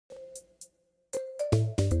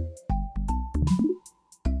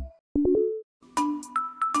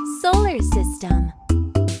Solar system.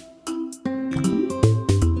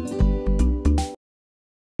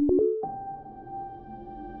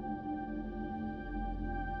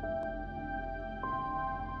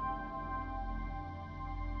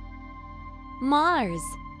 Mars.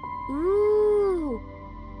 Ooh.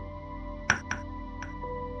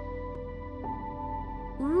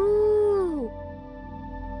 Ooh.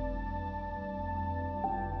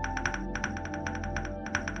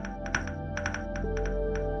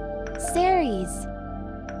 Ceres.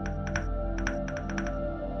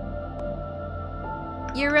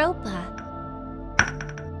 Europa.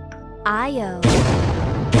 Io.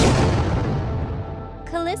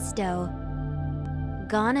 Callisto.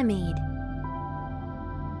 Ganymede.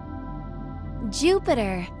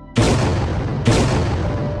 Jupiter.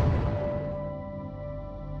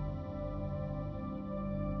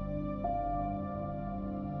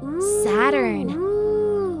 Saturn.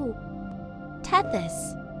 Ooh. Tethys.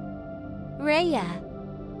 Rhea.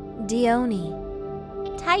 Dione.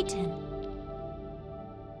 Titan.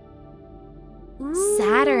 Ooh.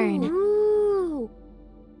 Saturn. Ooh.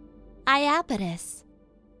 Iapetus.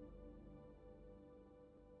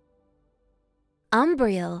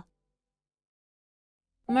 Umbriel.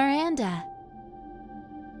 Miranda.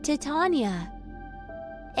 Titania.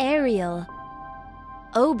 Ariel.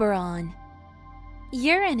 Oberon.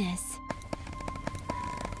 Uranus.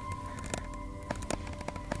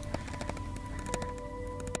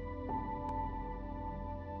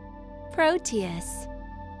 Proteus.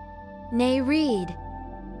 Nereid.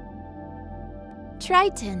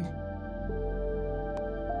 Triton.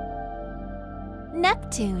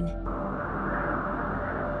 Neptune.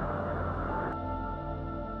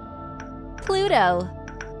 Pluto.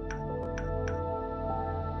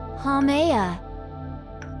 Haumea.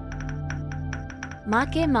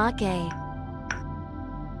 Makemake.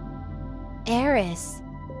 Eris.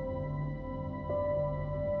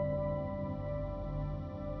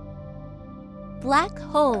 Black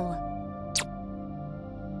hole.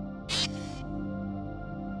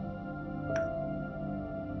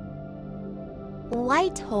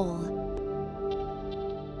 White hole.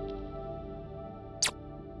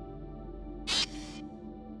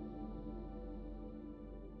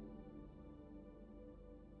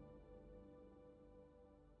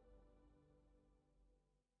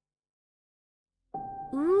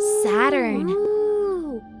 Ooh. Saturn.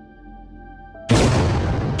 Ooh.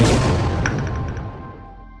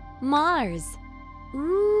 Mars.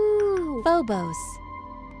 Ooh. Phobos.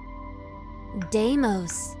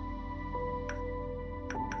 Deimos.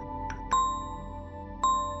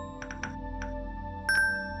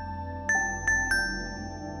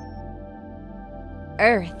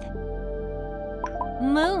 Earth.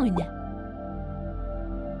 Moon.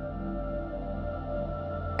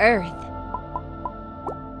 Earth.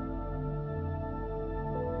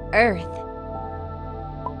 Earth.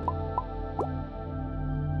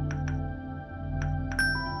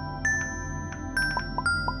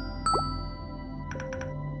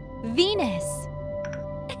 Venus.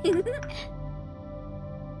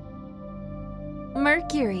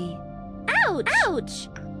 Mercury. Ouch! Ouch!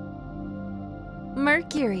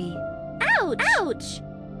 Mercury. Ouch! Ouch!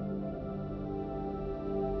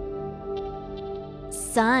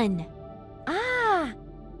 Sun. Ah!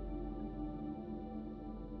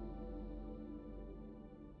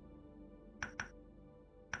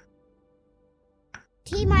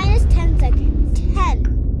 T-minus 10 seconds.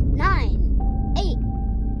 10, 9, 8,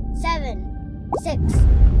 7, 6,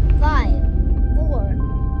 5, 4,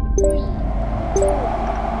 3, 2,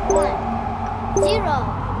 1,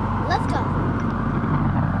 0. Let's go.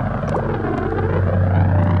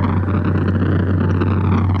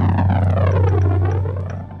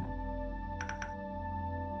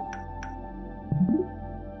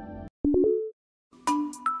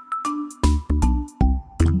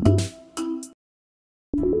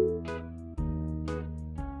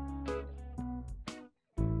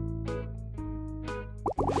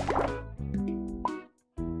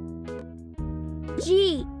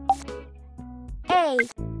 G A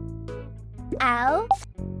L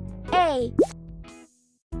A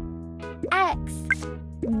X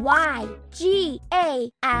Y. G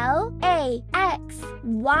A L A X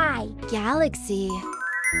Y. Galaxy.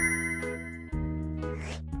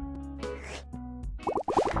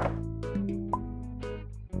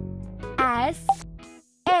 S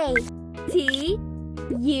A T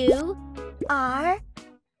U R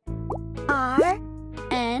R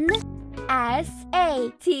N. S A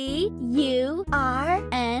T U R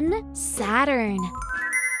N. Saturn.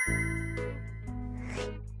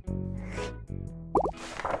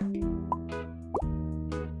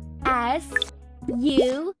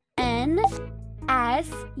 S-U-N,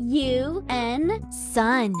 S-U-N.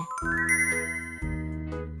 Sun.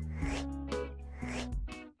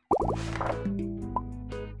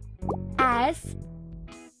 S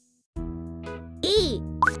E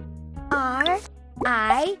R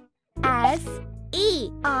I S E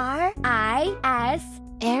R I S.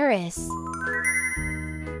 Eris.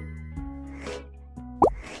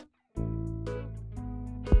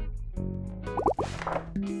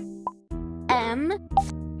 M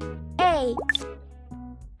A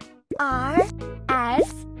R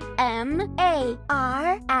S M A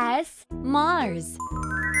R S. Mars.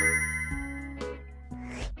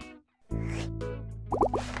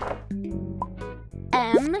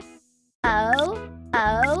 M O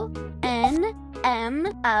O N M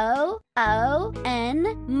O O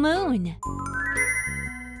N. Moon.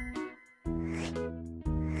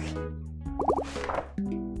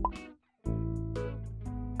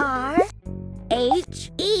 R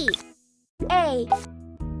H E A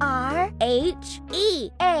R H E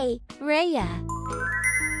A. Rhea.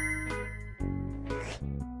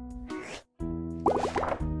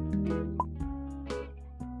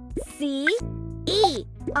 C E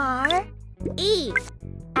R E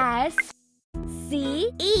S C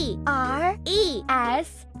E R E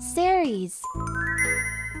S. Ceres.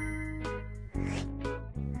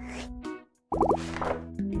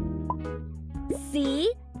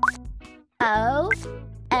 C O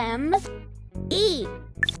M E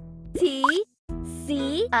T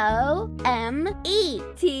C O M E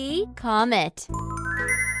T. Comet.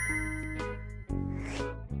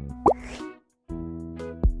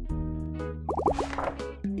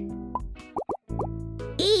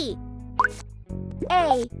 E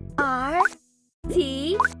A R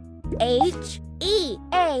T H E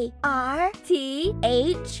A R T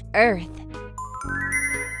H. Earth.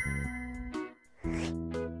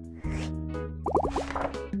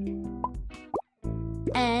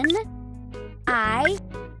 N I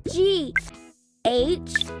G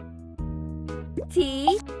H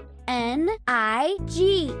T N I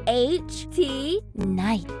G H T.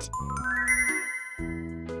 Night.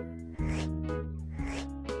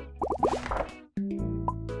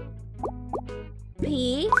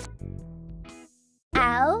 P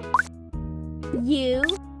L U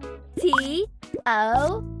T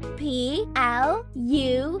O P L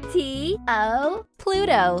U T O.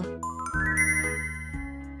 Pluto.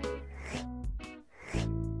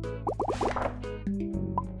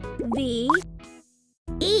 V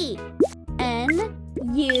E N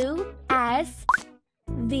U S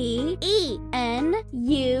V E N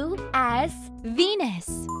U S. Venus.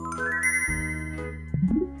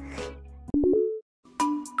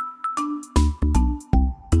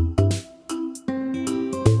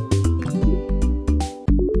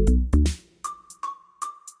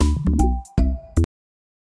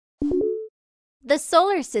 The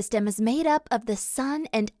solar system is made up of the sun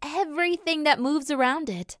and everything that moves around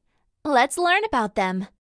it. Let's learn about them.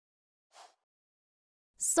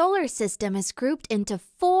 Solar system is grouped into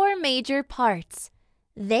 4 major parts.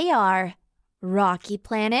 They are rocky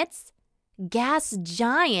planets, gas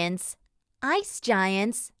giants, ice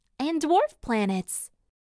giants, and dwarf planets.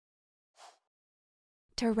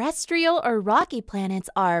 Terrestrial or rocky planets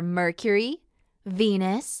are Mercury,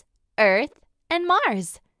 Venus, Earth, and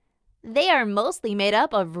Mars. They are mostly made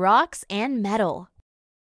up of rocks and metal.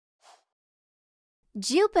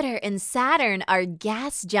 Jupiter and Saturn are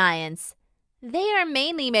gas giants. They are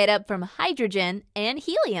mainly made up from hydrogen and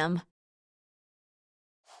helium.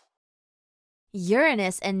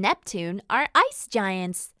 Uranus and Neptune are ice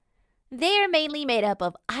giants. They are mainly made up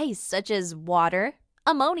of ice such as water,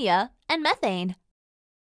 ammonia, and methane.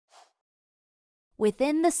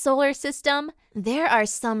 Within the solar system, there are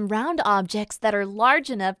some round objects that are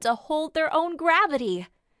large enough to hold their own gravity.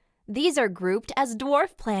 These are grouped as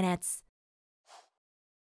dwarf planets.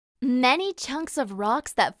 Many chunks of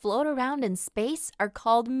rocks that float around in space are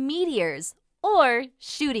called meteors or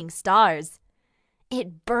shooting stars.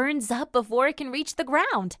 It burns up before it can reach the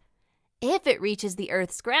ground. If it reaches the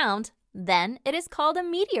Earth's ground, then it is called a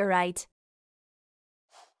meteorite.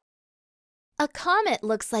 A comet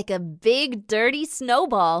looks like a big, dirty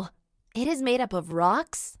snowball. It is made up of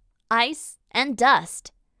rocks, ice, and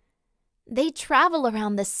dust. They travel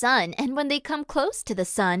around the sun, and when they come close to the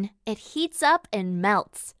sun, it heats up and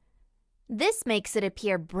melts. This makes it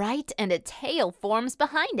appear bright, and a tail forms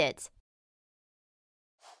behind it.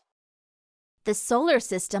 The solar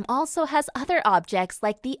system also has other objects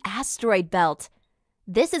like the asteroid belt.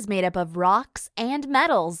 This is made up of rocks and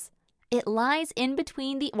metals. It lies in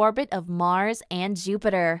between the orbit of Mars and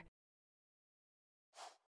Jupiter.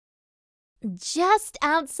 Just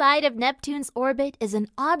outside of Neptune's orbit is an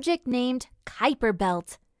object named Kuiper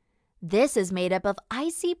Belt. This is made up of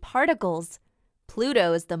icy particles.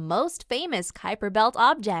 Pluto is the most famous Kuiper Belt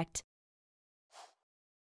object.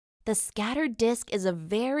 The scattered disk is a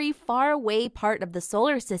very far away part of the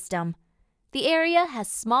solar system. The area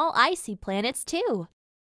has small icy planets too.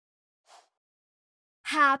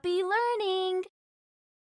 Happy learning!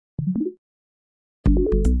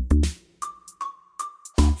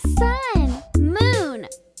 Sun, Moon,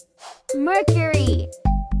 Mercury,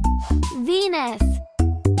 Venus,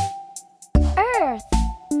 Earth,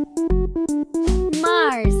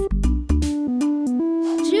 Mars,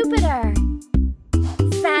 Jupiter,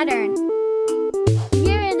 Saturn,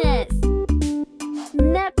 Uranus,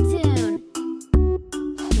 Neptune.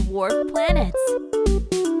 Dwarf planets.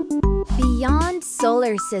 Beyond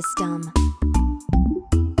solar system.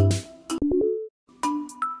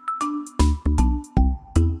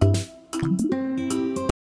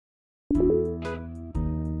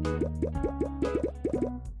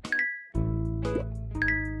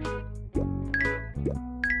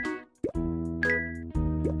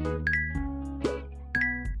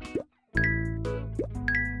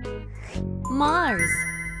 Mars.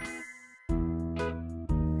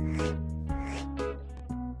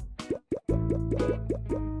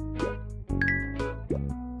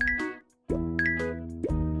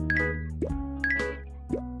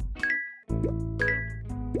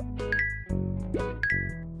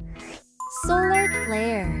 Solar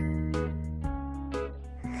flare.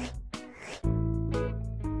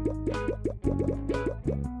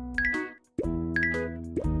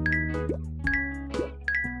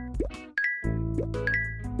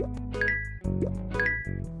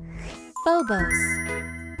 Phobos.